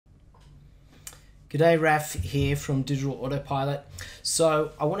G'day, Raf here from Digital Autopilot.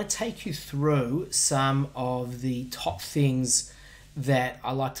 So I want to take you through some of the top things that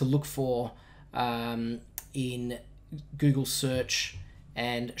I like to look for in Google search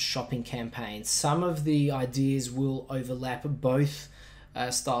and shopping campaigns. Some of the ideas will overlap both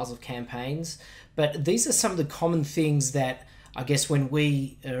styles of campaigns, but these are some of the common things that I guess when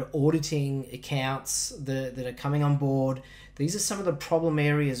we are auditing accounts that are coming on board, these are some of the problem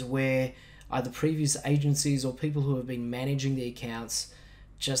areas where either previous agencies or people who have been managing the accounts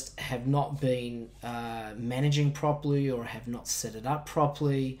just have not been managing properly or have not set it up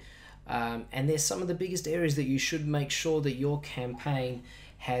properly. And there's some of the biggest areas that you should make sure that your campaign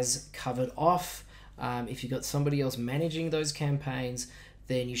has covered off. If you've got somebody else managing those campaigns,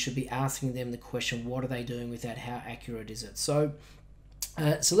 then you should be asking them the question, what are they doing with that? How accurate is it? So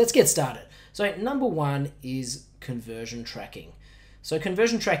let's get started. So number one is conversion tracking. So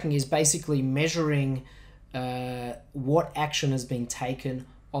conversion tracking is basically measuring what action has been taken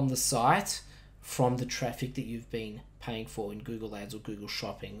on the site from the traffic that you've been paying for in Google Ads or Google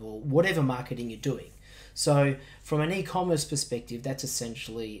Shopping or whatever marketing you're doing. So from an e-commerce perspective, that's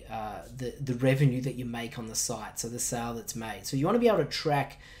essentially the revenue that you make on the site, so the sale that's made. So you want to be able to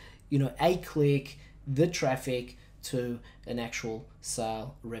track, a click, the traffic to an actual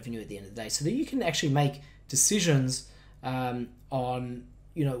sale revenue at the end of the day, so that you can actually make decisions on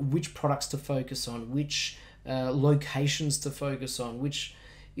which products to focus on, which locations to focus on, which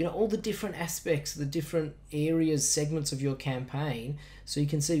all the different aspects, the different areas, segments of your campaign, so you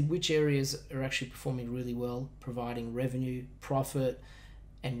can see which areas are actually performing really well, providing revenue, profit,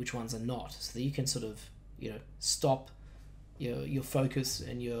 and which ones are not, so that you can sort of stop your focus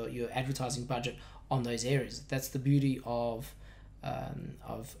and your advertising budget on those areas. That's the beauty of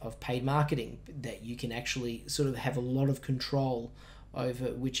paid marketing, that you can actually sort of have a lot of control over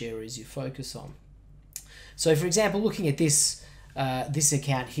which areas you focus on. So for example, looking at this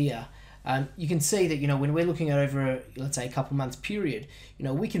account here, you can see that when we're looking at over let's say a couple months period,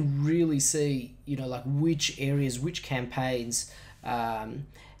 we can really see like which areas, which campaigns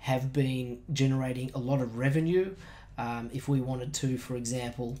have been generating a lot of revenue. If we wanted to, for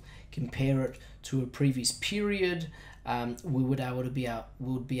example, compare it to a previous period, we would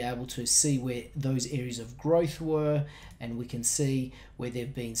be able to see where those areas of growth were, and we can see where there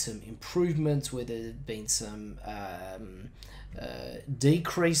have been some improvements, where there have been some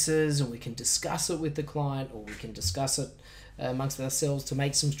decreases, and we can discuss it with the client, or we can discuss it amongst ourselves to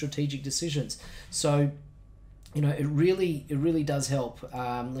make some strategic decisions. So it really does help.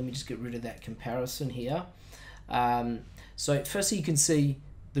 Let me just get rid of that comparison here. So firstly, you can see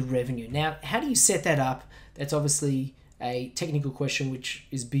the revenue. Now, how do you set that up? That's obviously a technical question which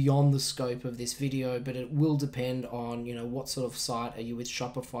is beyond the scope of this video, but it will depend on what sort of site are you with: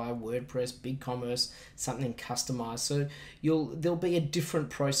 Shopify, WordPress, BigCommerce, something customized. So there'll be a different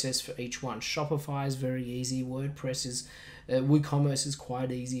process for each one. Shopify is very easy. WordPress is WooCommerce is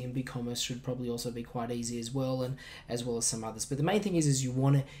quite easy, and BigCommerce should probably also be quite easy as well, and as well as some others. But the main thing is you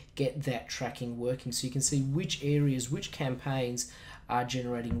want to get that tracking working, so you can see which areas, which campaigns are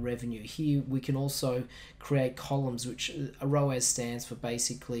generating revenue. Here we can also create columns, which ROAS stands for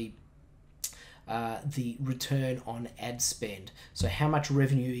basically the return on ad spend. So how much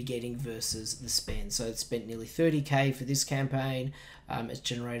revenue you're getting versus the spend. So it's spent nearly 30K for this campaign. It's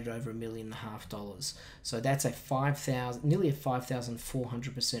generated over $1.5 million. So that's nearly a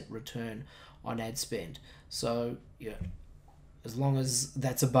 5,400% return on ad spend. So as long as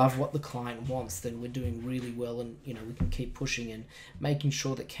that's above what the client wants, then we're doing really well, and we can keep pushing and making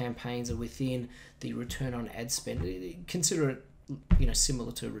sure that campaigns are within the return on ad spend. Consider it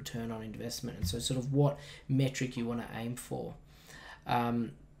similar to a return on investment, and so sort of what metric you want to aim for.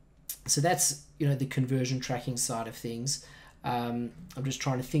 So that's the conversion tracking side of things. I'm just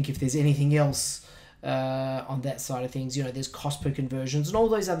trying to think if there's anything else on that side of things. There's cost per conversions and all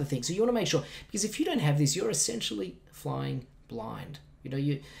those other things. So you want to make sure, because if you don't have this, you're essentially flying blind.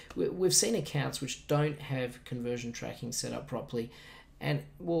 We've seen accounts which don't have conversion tracking set up properly, and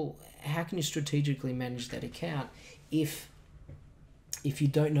well, how can you strategically manage that account if you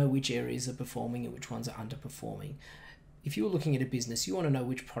don't know which areas are performing and which ones are underperforming? If you're looking at a business, you want to know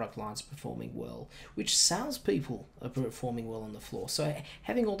which product lines are performing well, which salespeople are performing well on the floor. So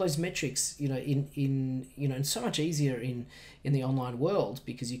having all those metrics, and so much easier in the online world,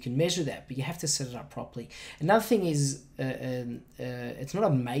 because you can measure that, but you have to set it up properly. Another thing is, it's not a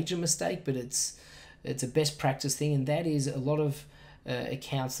major mistake, but it's a best practice thing, and that is a lot of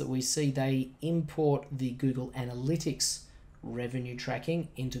accounts that we see, they import the Google Analytics revenue tracking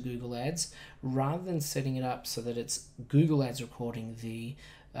into Google Ads, rather than setting it up so that it's Google Ads recording the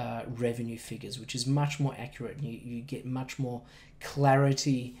revenue figures, which is much more accurate. You get much more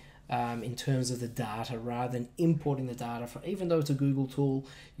clarity in terms of the data, rather than importing the data from, even though it's a Google tool,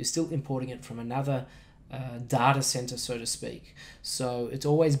 you're still importing it from another data center, so to speak. So it's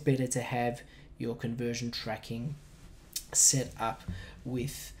always better to have your conversion tracking set up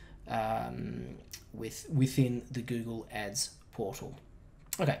within the Google Ads portal.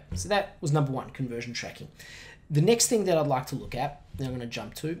 Okay, so that was number one, conversion tracking. The next thing that I'd like to look at, that I'm going to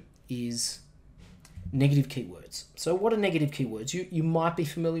jump to, is negative keywords. So what are negative keywords? You might be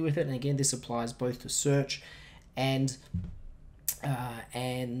familiar with it, and again, this applies both to search and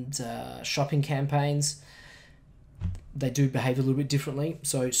shopping campaigns. They do behave a little bit differently.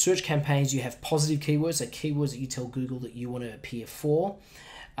 So search campaigns, you have positive keywords, so keywords that you tell Google that you want to appear for.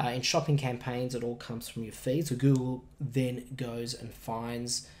 In shopping campaigns, it all comes from your feed. So Google then goes and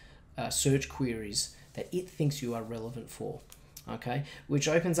finds search queries that it thinks you are relevant for, okay? Which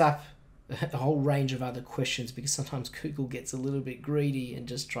opens up a whole range of other questions, because sometimes Google gets a little bit greedy and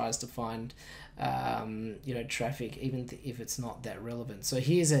just tries to find traffic even if it's not that relevant. So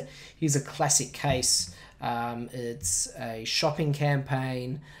here's a classic case. It's a shopping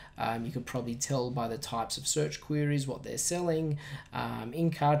campaign. You could probably tell by the types of search queries what they're selling,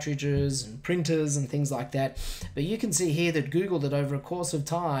 ink cartridges and printers and things like that. But you can see here that Google, that over a course of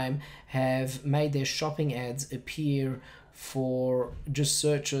time, have made their shopping ads appear for just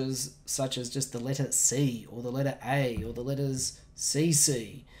searches such as just the letter C or the letter A or the letters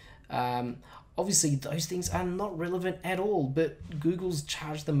CC. Obviously, those things are not relevant at all, but Google's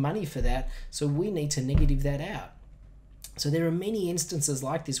charged the money for that, so we need to negative that out. So there are many instances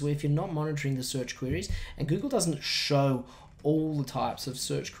like this where if you're not monitoring the search queries, and Google doesn't show all the types of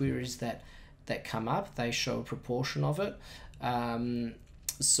search queries that come up, they show a proportion of it. But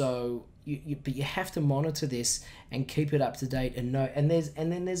you have to monitor this and keep it up to date and know. And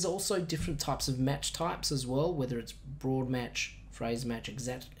then there's also different types of match types as well, whether it's broad match, phrase match,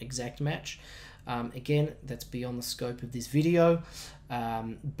 exact match. Again, that's beyond the scope of this video,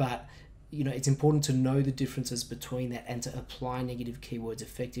 but it's important to know the differences between that and to apply negative keywords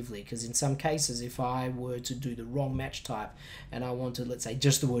effectively, because in some cases, if I were to do the wrong match type and I wanted, let's say,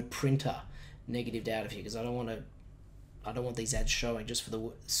 just the word printer negatived out of here, because I don't want these ads showing just for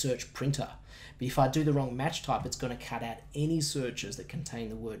the search printer. But if I do the wrong match type, it's going to cut out any searches that contain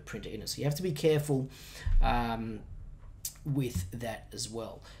the word printer in it. So you have to be careful with that as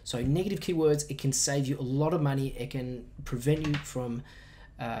well. So negative keywords, it can save you a lot of money. It can prevent you from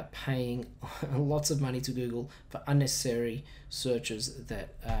paying lots of money to Google for unnecessary searches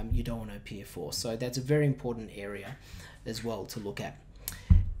that you don't want to appear for. So that's a very important area as well to look at.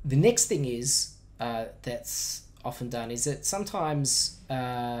 The next thing is that's often done is that sometimes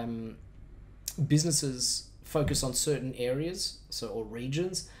businesses focus on certain areas, or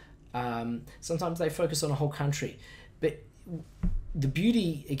regions. Sometimes they focus on a whole country. But the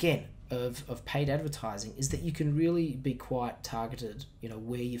beauty, again, of paid advertising is that you can really be quite targeted,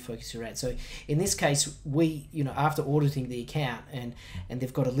 where you focus your ad. So in this case, we, after auditing the account and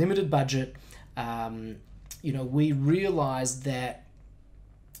they've got a limited budget, we realized that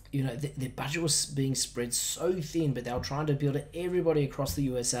their budget was being spread so thin, but they were trying to appeal to everybody across the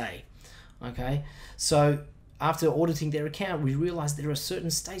USA. Okay, so after auditing their account, we realized there are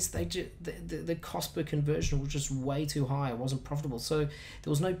certain states the cost per conversion was just way too high. It wasn't profitable, so there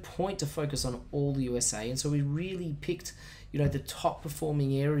was no point to focus on all the USA. And so we really picked the top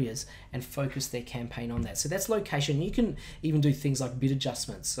performing areas and focused their campaign on that. So that's location. You can even do things like bid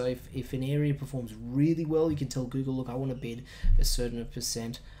adjustments. So if an area performs really well, you can tell Google, look, I want to bid a certain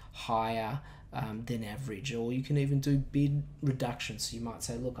percent higher than average. Or you can even do bid reductions. So you might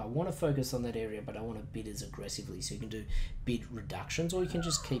say, look, I want to focus on that area, but I want to bid as aggressively. So you can do bid reductions, or you can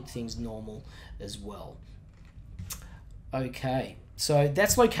just keep things normal as well. Okay, so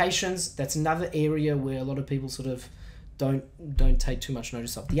that's locations. That's another area where a lot of people sort of don't take too much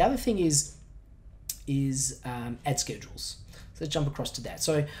notice of. The other thing is ad schedules. So let's jump across to that.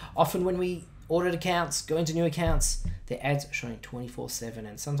 So often when we audit accounts, go into new accounts, their ads are showing 24/7,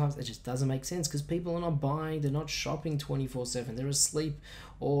 and sometimes it just doesn't make sense because people are not buying, they're not shopping 24/7, they're asleep,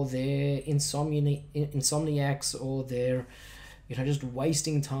 or they're insomniacs, or they're just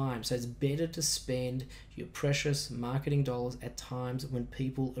wasting time. So it's better to spend your precious marketing dollars at times when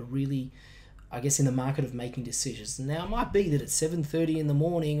people are really, I guess, in the market of making decisions. Now, it might be that at 7:30 in the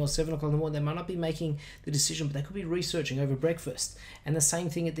morning or 7 o'clock in the morning, they might not be making the decision, but they could be researching over breakfast. And the same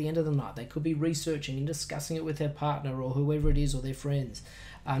thing at the end of the night. They could be researching and discussing it with their partner or whoever it is, or their friends.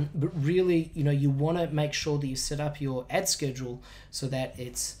 But really, you want to make sure that you set up your ad schedule so that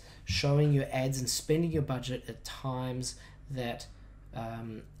it's showing your ads and spending your budget at times that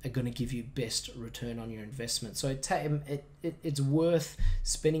are going to give you best return on your investment. So it's worth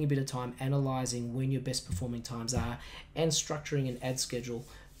spending a bit of time analyzing when your best performing times are and structuring an ad schedule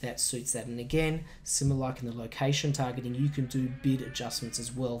that suits that. And again, similar like in the location targeting, you can do bid adjustments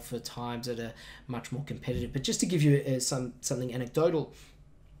as well for times that are much more competitive. But just to give you something anecdotal,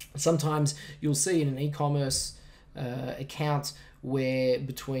 sometimes you'll see in an e-commerce account where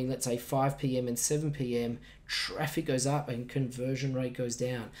between, let's say, 5 p.m. and 7 p.m. traffic goes up and conversion rate goes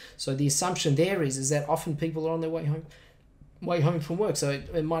down. So the assumption there is that often people are on their way home from work. So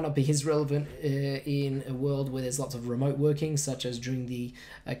it might not be as relevant in a world where there's lots of remote working, such as during the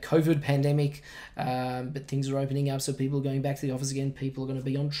COVID pandemic, but things are opening up, so people are going back to the office again. People are going to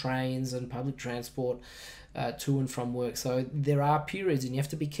be on trains and public transport to and from work. So there are periods, and you have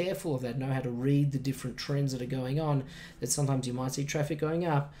to be careful of that, know how to read the different trends that are going on, that sometimes you might see traffic going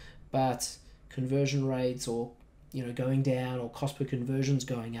up, but conversion rates or going down, or cost per conversions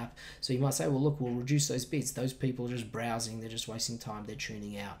going up. So you might say, well, look, we'll reduce those bits. Those people are just browsing, they're just wasting time, they're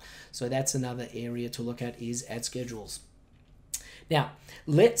tuning out. So that's another area to look at, is ad schedules. Now,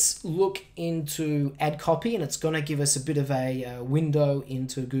 let's look into ad copy, and it's going to give us a bit of a window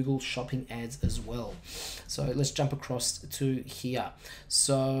into Google Shopping ads as well. So let's jump across to here.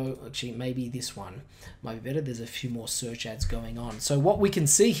 So actually, maybe this one might be better. There's a few more search ads going on. So what we can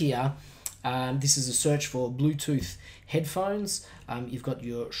see here, this is a search for Bluetooth headphones. You've got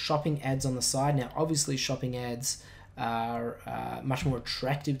your shopping ads on the side. Now, obviously, shopping ads are much more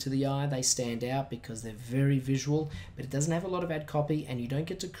attractive to the eye. They stand out because they're very visual, but it doesn't have a lot of ad copy, and you don't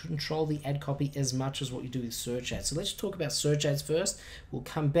get to control the ad copy as much as what you do with search ads. So let's talk about search ads first. We'll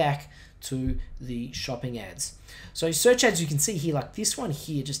come back to the shopping ads. So search ads, you can see here, like this one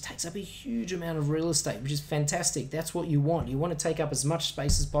here, just takes up a huge amount of real estate, which is fantastic. That's what you want. You want to take up as much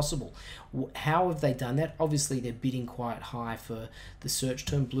space as possible. How have they done that? Obviously, they're bidding quite high for the search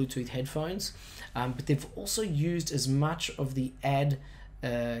term Bluetooth headphones, but they've also used as much of the ad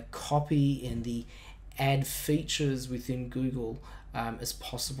copy and the ad features within Google as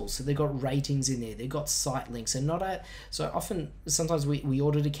possible. So they've got ratings in there, they've got site links, and sometimes we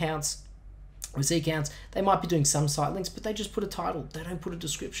audit accounts, we see accounts, they might be doing some site links, but they just put a title, they don't put a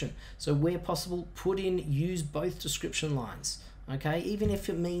description. So where possible, use both description lines. Okay, even if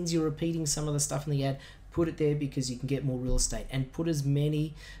it means you're repeating some of the stuff in the ad, put it there because you can get more real estate, and put as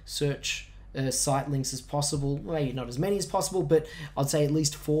many search site links as possible. Maybe not as many as possible, but I'd say at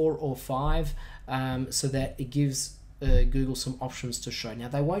least 4 or 5, so that it gives Google some options to show. Now,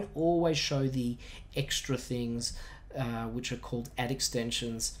 they won't always show the extra things, which are called ad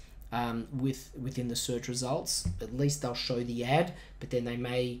extensions, within the search results. At least they'll show the ad, but then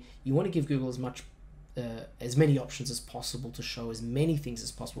you want to give Google as many options as possible to show as many things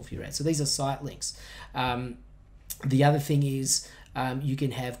as possible for your ad. So these are site links. The other thing is, you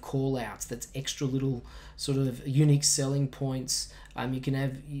can have call outs, that's extra little sort of unique selling points. You can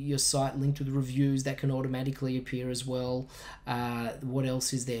have your site linked with reviews that can automatically appear as well. What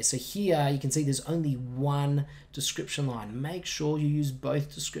else is there? So here you can see there's only one description line. Make sure you use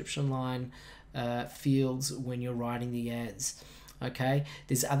both description line fields when you're writing the ads. Okay,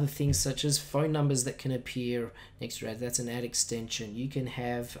 there's other things such as phone numbers that can appear next to ads. That's an ad extension. You can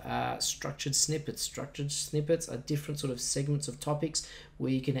have structured snippets. Structured snippets are different sort of segments of topics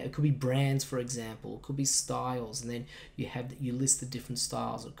where you can it could be brands, for example. It could be styles, and then you list the different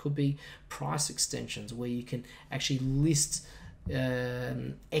styles. It could be price extensions where you can actually list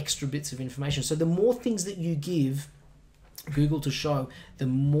extra bits of information. So the more things that you give Google to show, the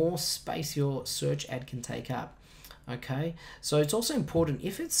more space your search ad can take up. Okay, so it's also important,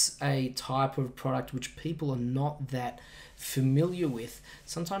 if it's a type of product which people are not that familiar with,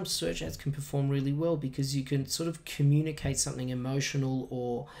 sometimes search ads can perform really well because you can sort of communicate something emotional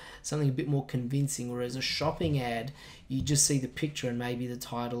or something a bit more convincing, whereas a shopping ad, you just see the picture and maybe the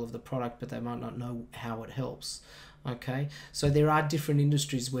title of the product, but they might not know how it helps. Okay, so there are different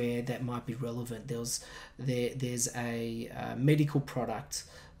industries where that might be relevant. There's a medical product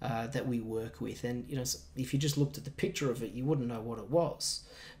that we work with, and if you just looked at the picture of it, you wouldn't know what it was.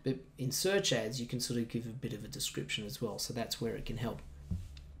 But in search ads, you can sort of give a bit of a description as well, so that's where it can help.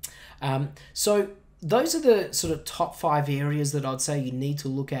 So those are the sort of top 5 areas that I'd say you need to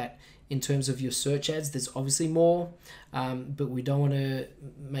look at in terms of your search ads. There's obviously more, but we don't want to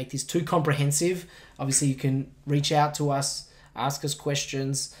make this too comprehensive. Obviously, you can reach out to us, ask us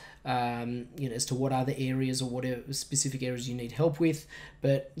questions. as to what other areas or whatever specific areas you need help with.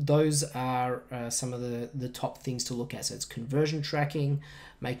 But those are some of the top things to look at. So it's conversion tracking,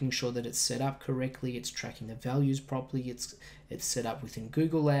 making sure that it's set up correctly, it's tracking the values properly, it's set up within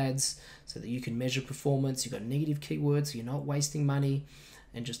Google Ads so that you can measure performance. You've got negative keywords, so you're not wasting money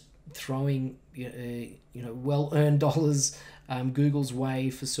and just throwing well-earned dollars Google's way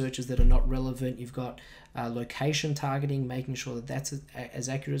for searches that are not relevant. You've got location targeting, making sure that that's as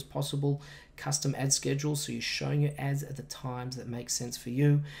accurate as possible. Custom ad schedules, so you're showing your ads at the times that make sense for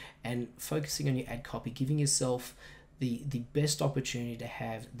you, and focusing on your ad copy, giving yourself the best opportunity to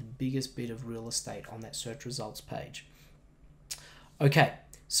have the biggest bit of real estate on that search results page. Okay,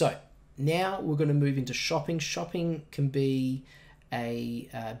 so now we're going to move into shopping. Shopping can be a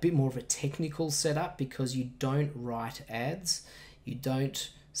bit more of a technical setup because you don't write ads, you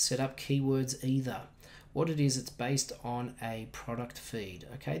don't set up keywords either. What it is, it's based on a product feed.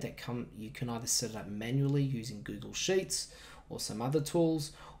 Okay, you can either set it up manually using Google Sheets or some other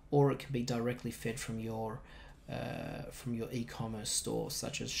tools, or it can be directly fed from your e-commerce store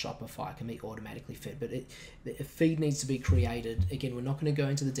such as Shopify. It can be automatically fed, but a feed needs to be created. Again, we're not going to go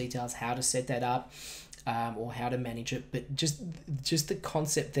into the details how to set that up or how to manage it, but just the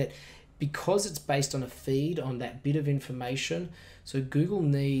concept that because it's based on a feed, on that bit of information, so Google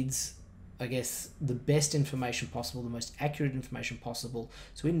needs, I guess, the best information possible, the most accurate information possible,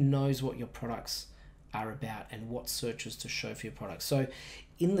 so it knows what your products are about and what searches to show for your products. So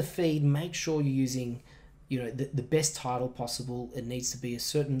in the feed, make sure you're using the best title possible. It needs to be a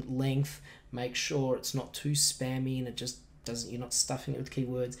certain length. Make sure it's not too spammy and it just doesn't, you're not stuffing it with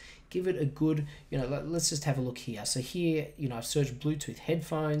keywords. Give it a good, let's just have a look here. So here, I've searched Bluetooth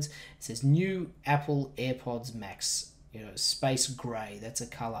headphones. It says new Apple AirPods Max, space gray, that's a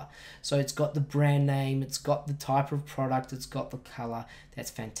color. So it's got the brand name, it's got the type of product, it's got the color. That's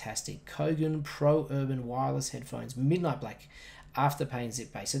fantastic. Kogan Pro Urban Wireless Headphones, Midnight Black, Afterpay and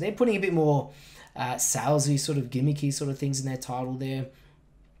Zip Base. So they're putting a bit more salesy, sort of gimmicky sort of things in their title there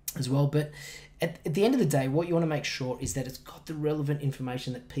as well. But at the end of the day, what you want to make sure is that it's got the relevant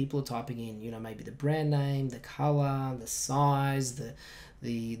information that people are typing in. Maybe the brand name, the color, the size,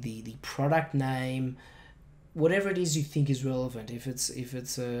 the product name, whatever it is you think is relevant. If it's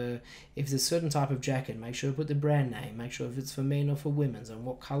a certain type of jacket, make sure to put the brand name. Make sure if it's for men or for women's and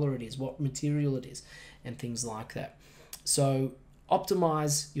what color it is, what material it is, and things like that. So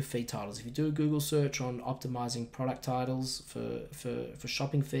optimize your feed titles. If you do a Google search on optimizing product titles for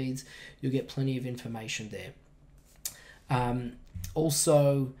shopping feeds, you'll get plenty of information there.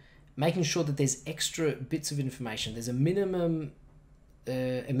 Also, making sure that there's extra bits of information. There's a minimum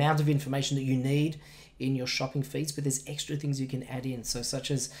amount of information that you need in your shopping feeds, but there's extra things you can add in. So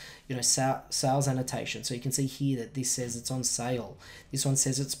such as, sales annotation. So you can see here that this says it's on sale. This one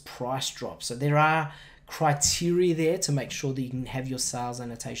says it's price drop. So there are criteria there to make sure that you can have your sales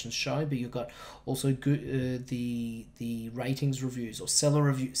annotations shown, but you've got also the ratings reviews or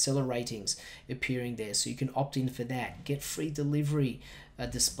seller ratings appearing there, so you can opt in for that. Get free delivery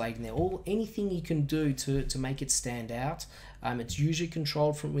displayed in there. Anything you can do to make it stand out. It's usually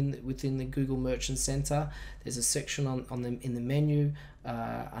controlled from within the Google Merchant Center. There's a section in the menu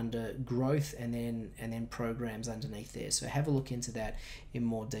under growth and then programs underneath there. So have a look into that in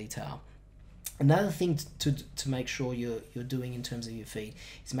more detail. Another thing to make sure you're doing in terms of your feed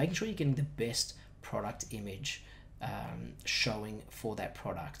is making sure you're getting the best product image showing for that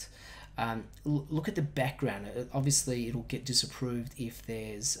product. Look at the background. Obviously, it'll get disapproved if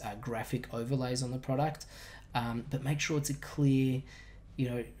there's graphic overlays on the product, but make sure it's a clear,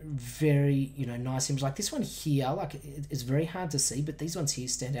 very nice image. Like this one here, it's very hard to see, but these ones here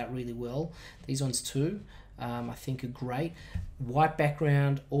stand out really well. These ones too, I think are great. White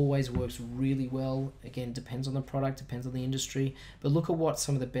background always works really well. Again, depends on the product, depends on the industry, but look at what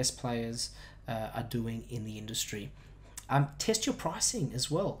some of the best players are doing in the industry. Test your pricing as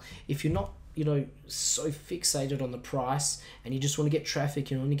well. If you're not, so fixated on the price and you just want to get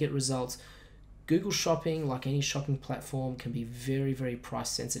traffic, you want to get results, Google Shopping, like any shopping platform, can be very, very price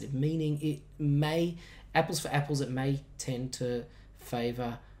sensitive, meaning apples for apples, it may tend to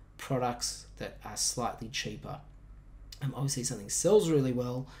favor products that are slightly cheaper. Obviously, something sells really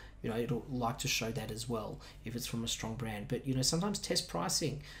well, it'll like to show that as well if it's from a strong brand. But sometimes test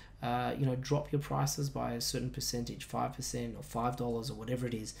pricing. Drop your prices by a certain percentage, 5% or $5 or whatever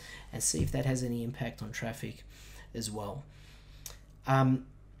it is, and see if that has any impact on traffic as well.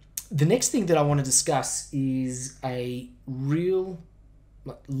 The next thing that I want to discuss is a real,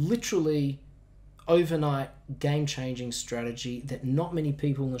 literally overnight game-changing strategy that not many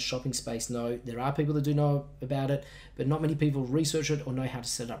people in the shopping space know. There are people that do know about it, but not many people research it or know how to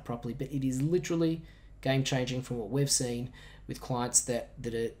set it up properly. But it is literally game-changing from what we've seen with clients that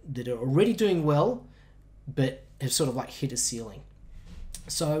are already doing well, but have sort of like hit a ceiling.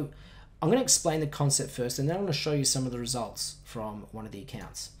 So I'm going to explain the concept first, and then I'm going to show you some of the results from one of the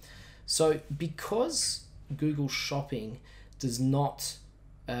accounts. So because Google Shopping does not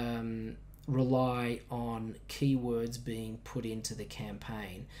rely on keywords being put into the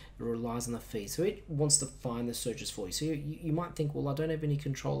campaign, it relies on the feed. So it wants to find the searches for you. So you might think, well, I don't have any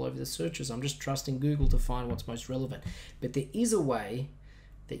control over the searches. I'm just trusting Google to find what's most relevant. But there is a way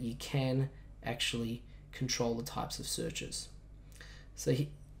that you can actually control the types of searches. So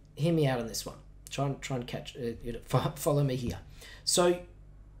hear me out on this one. Try and catch follow me here. So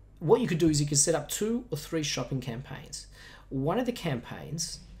what you could do is you could set up 2 or 3 shopping campaigns. One of the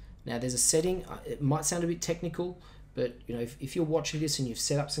campaigns, now there's a setting, it might sound a bit technical, but you know, if you're watching this and you've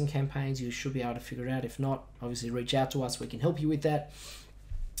set up some campaigns, you should be able to figure it out. If not, obviously reach out to us, we can help you with that.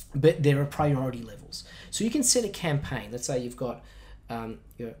 But there are priority levels. So you can set a campaign. Let's say you've got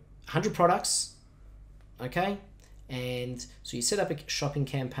 100 products, okay? And so you set up a shopping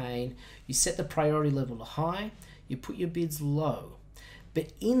campaign, you set the priority level to high, you put your bids low.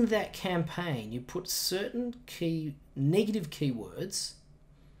 But in that campaign, you put certain key negative keywords,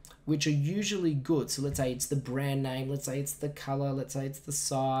 which are usually good. So let's say it's the brand name, let's say it's the color, let's say it's the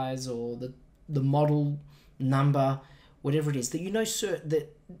size or the model number, whatever it is, that you know that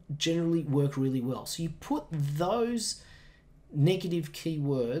generally work really well. So you put those negative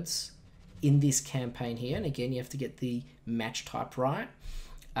keywords in this campaign here. And again, you have to get the match type right.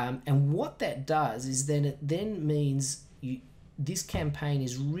 And what that does is it then means this campaign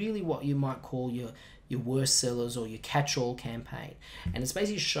is really what you might call your worst sellers or your catch-all campaign. And it's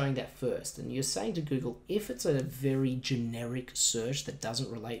basically showing that first. And you're saying to Google, if it's a very generic search that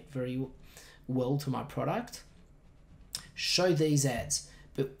doesn't relate very well to my product, show these ads.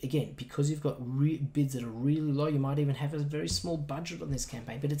 But again, because you've got bids that are really low, you might even have a very small budget on this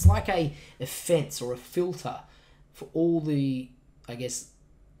campaign. But it's like a fence or a filter for all the, I guess,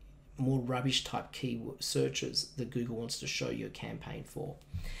 more rubbish type keyword searches that Google wants to show you a campaign for.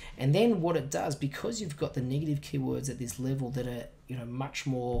 And then what it does, because you've got the negative keywords at this level that are, you know, much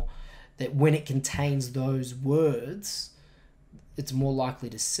more, that when it contains those words, it's more likely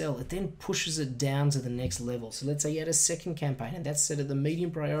to sell. It then pushes it down to the next level. So let's say you had a second campaign and that's set at the medium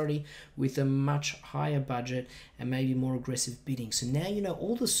priority with a much higher budget and maybe more aggressive bidding. So now you know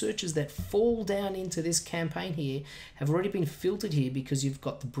all the searches that fall down into this campaign here have already been filtered here because you've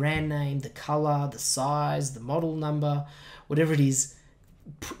got the brand name, the color, the size, the model number, whatever it is,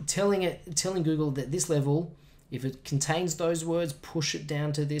 telling Google that this level, if it contains those words, push it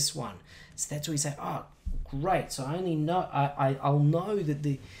down to this one. So that's where you say, oh, great. So I only know I'll know that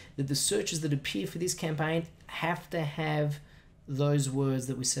the searches that appear for this campaign have to have those words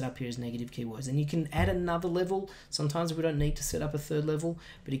that we set up here as negative keywords. And you can add another level. Sometimes we don't need to set up a third level,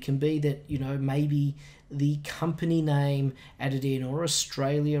 but it can be that, you know, maybe the company name added in, or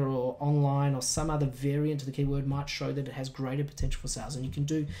Australia or online or some other variant of the keyword might show that it has greater potential for sales. And you can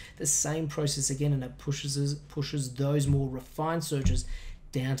do the same process again, and it pushes those more refined searches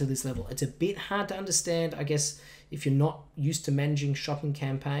down to this level. It's a bit hard to understand, I guess, if you're not used to managing shopping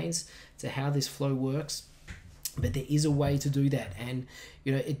campaigns, to how this flow works. But there is a way to do that, and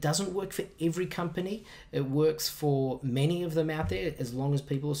you know, it doesn't work for every company. It works for many of them out there, as long as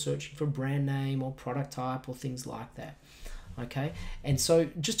people are searching for brand name or product type or things like that. Okay, and so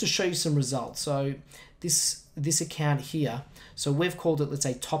just to show you some results, so this account here, so we've called it, let's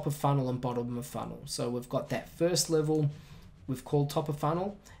say, top of funnel and bottom of funnel. So we've got that first level we've called top of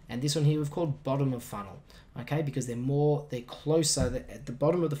funnel, and this one here we've called bottom of funnel. Okay, because they're closer at the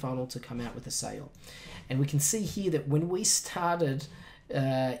bottom of the funnel to come out with a sale. And we can see here that when we started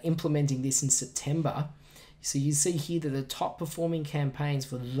implementing this in September, so you see here that the top performing campaigns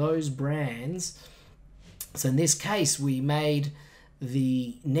for those brands, so in this case we made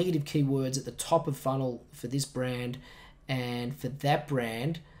the negative keywords at the top of funnel for this brand, and for that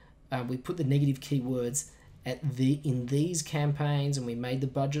brand we put the negative keywords in these campaigns, and we made the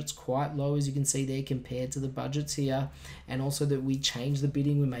budgets quite low, as you can see there, compared to the budgets here. And also that we changed the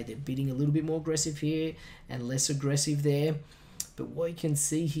bidding, we made the bidding a little bit more aggressive here and less aggressive there. But what you can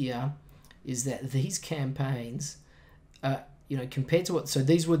see here is that these campaigns, you know, compared to so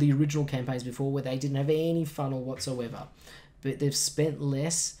these were the original campaigns before, where they didn't have any funnel whatsoever, but they've spent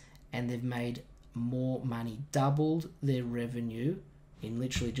less and they've made more money, doubled their revenue in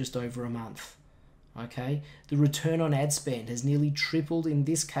literally just over a month. Okay, the return on ad spend has nearly tripled. In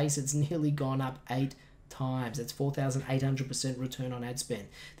this case, it's nearly gone up 8 times. That's 4,800% return on ad spend.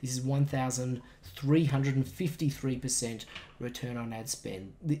 This is 1,353% return on ad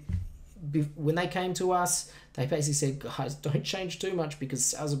spend. When they came to us, they basically said, guys, don't change too much because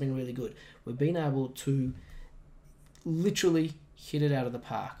sales have been really good. We've been able to literally hit it out of the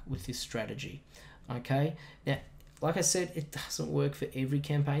park with this strategy. Okay, now, like I said, it doesn't work for every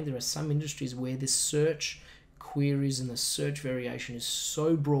campaign. There are some industries where the search queries and the search variation is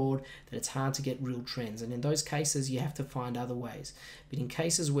so broad that it's hard to get real trends. And in those cases, you have to find other ways. But in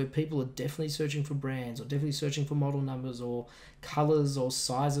cases where people are definitely searching for brands or definitely searching for model numbers or colors or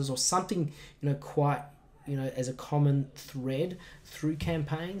sizes or something, quite, as a common thread through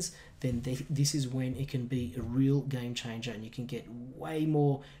campaigns, then this is when it can be a real game changer and you can get way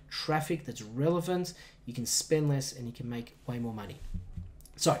more traffic that's relevant, you can spend less, and you can make way more money.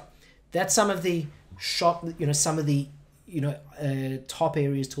 So that's some of the top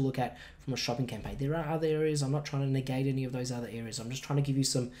areas to look at from a shopping campaign. There are other areas. I'm not trying to negate any of those other areas. I'm just trying to give you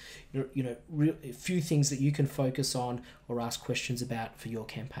some, a few things that you can focus on or ask questions about for your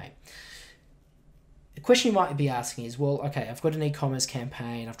campaign. The question you might be asking is, well, okay, I've got an e-commerce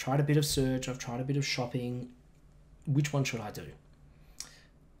campaign. I've tried a bit of search. I've tried a bit of shopping. Which one should I do?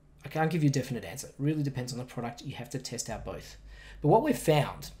 I can't give you a definite answer. It really depends on the product. You have to test out both. But what we've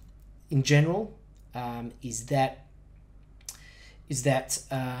found in general is that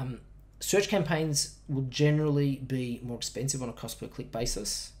search campaigns will generally be more expensive on a cost per click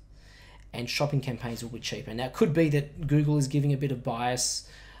basis, and shopping campaigns will be cheaper. Now, it could be that Google is giving a bit of bias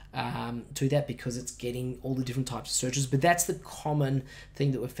to that because it's getting all the different types of searches, but that's the common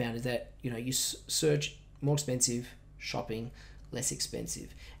thing that we've found, is that you search more expensive, shopping less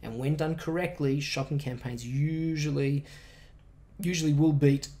expensive. And when done correctly, shopping campaigns usually will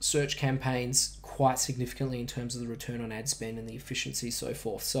beat search campaigns quite significantly in terms of the return on ad spend and the efficiency, so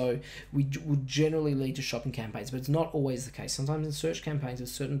forth. So we would generally lead to shopping campaigns, but it's not always the case. Sometimes in search campaigns with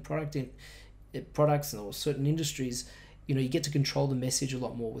certain products or certain industries, you get to control the message a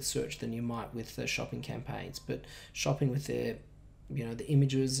lot more with search than you might with shopping campaigns. But shopping with their the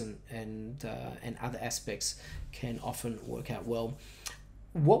images and other aspects can often work out well.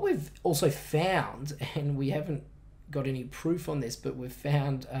 What we've also found, and we haven't got any proof on this, but we've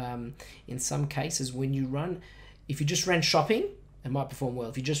found in some cases if you just ran shopping, it might perform well.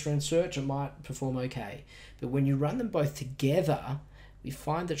 If you just ran search, it might perform okay. But when you run them both together, we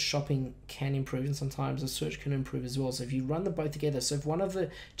find that shopping can improve, and sometimes the search can improve as well. So if you run them both together, so if one of the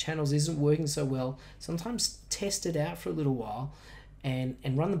channels isn't working so well, sometimes test it out for a little while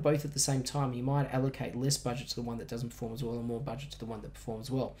and run them both at the same time. You might allocate less budget to the one that doesn't perform as well and more budget to the one that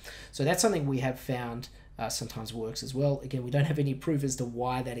performs well. So that's something we have found sometimes works as well. Again, we don't have any proof as to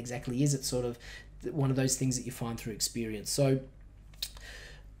why that exactly is. It's sort of one of those things that you find through experience. So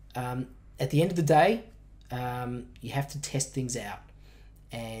at the end of the day, you have to test things out.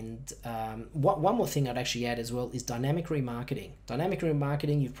 And one more thing I'd actually add as well is dynamic remarketing. Dynamic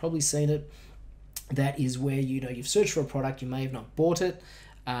remarketing, you've probably seen it. That is where you've searched for a product, you may have not bought it,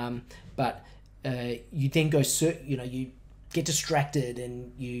 but you then go you get distracted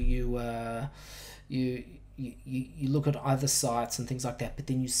and you look at other sites and things like that, but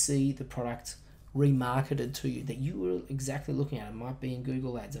then you see the product remarketed to you that you were exactly looking at. It might be in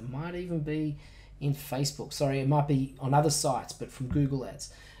Google Ads, it might even be in Facebook. Sorry, it might be on other sites, but from Google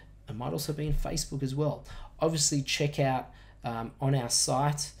Ads. It might also be in Facebook as well. Obviously, check out on our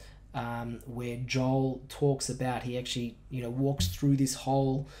site where Joel talks about, he actually walks through this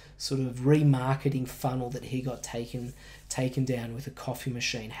whole sort of remarketing funnel that he got taken down with a coffee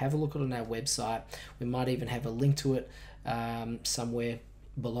machine. Have a look at it on our website. We might even have a link to it somewhere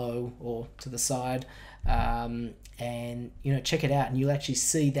below or to the side, and check it out, and you'll actually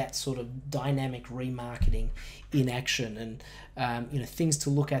see that sort of dynamic remarketing in action. And things to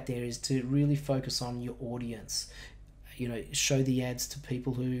look at there is to really focus on your audience. Show the ads to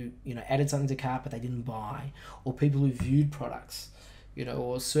people who added something to cart but they didn't buy, or people who viewed products,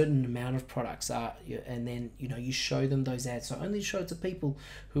 or a certain amount of products and then you show them those ads. So only show it to people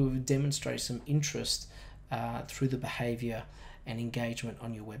who have demonstrated some interest through the behavior and engagement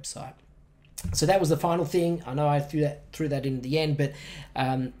on your website. So that was the final thing. I know I threw that in the end, but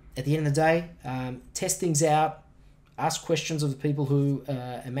at the end of the day, test things out, ask questions of the people who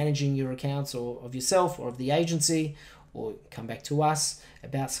are managing your accounts, or of yourself or of the agency, or come back to us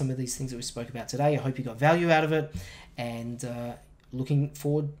about some of these things that we spoke about today. I hope you got value out of it, and looking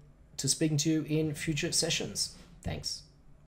forward to speaking to you in future sessions. Thanks.